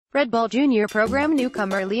Red Bull Junior Program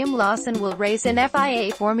newcomer Liam Lawson will race in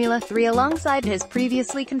FIA Formula 3 alongside his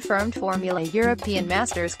previously confirmed Formula European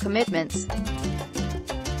Masters commitments.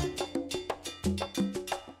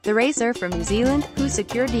 The racer from New Zealand, who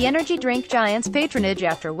secured the energy drink giant's patronage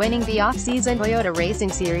after winning the off-season Toyota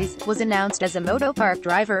Racing Series, was announced as a Moto Park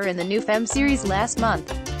driver in the new FEM Series last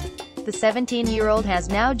month. The 17-year-old has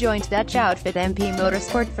now joined Dutch outfit MP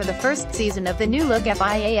Motorsport for the first season of the new-look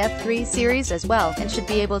FIA F3 Series as well, and should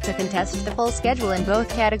be able to contest the full schedule in both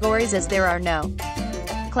categories as there are no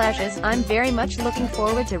clashes. "I'm very much looking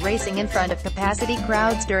forward to racing in front of capacity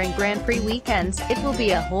crowds during Grand Prix weekends. It will be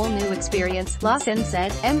a whole new experience," Lawson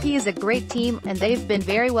said. "MP is a great team, and they've been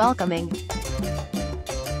very welcoming.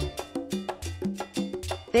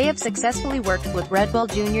 They have successfully worked with Red Bull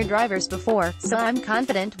Junior drivers before, so I'm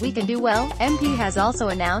confident we can do well." MP has also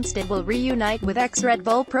announced it will reunite with ex-Red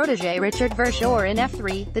Bull protege Richard Verschoor in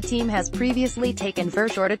F3. The team has previously taken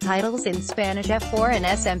Verschoor to titles in Spanish F4 and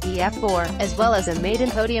SMP F4, as well as a maiden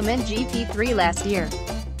podium in GP3 last year.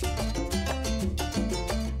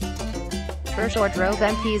 Verschoor drove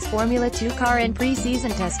MP's Formula 2 car in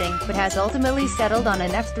pre-season testing, but has ultimately settled on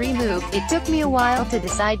an F3 move. "It took me a while to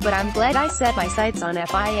decide, but I'm glad I set my sights on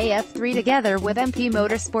FIA F3 together with MP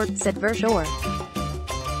Motorsport," said Verschoor.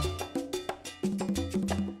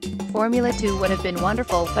 "Formula 2 would have been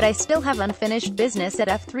wonderful, but I still have unfinished business at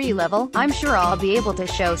F3 level. I'm sure I'll be able to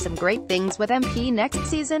show some great things with MP next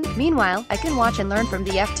season. Meanwhile, I can watch and learn from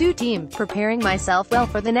the F2 team, preparing myself well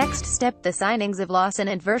for the next step." The signings of Lawson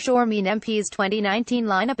and Verschoor mean MP's 2019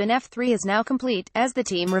 lineup in F3 is now complete, as the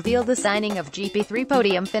team revealed the signing of GP3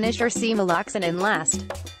 podium finisher Lawson in last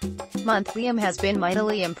month. Liam has been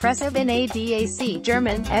mightily impressive in ADAC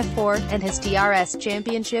German F4, and his TRS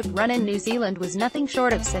championship run in New Zealand was nothing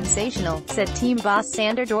short of sensational, said team boss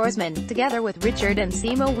Sander Dorsman. "Together with Richard and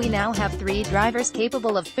Simo, we now have 3 drivers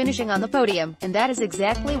capable of finishing on the podium, and that is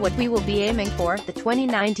exactly what we will be aiming for." The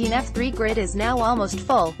 2019 F3 grid is now almost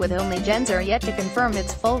full, with only Genzer yet to confirm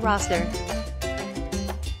its full roster.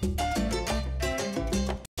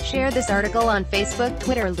 Share this article on Facebook,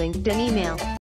 Twitter, LinkedIn, email.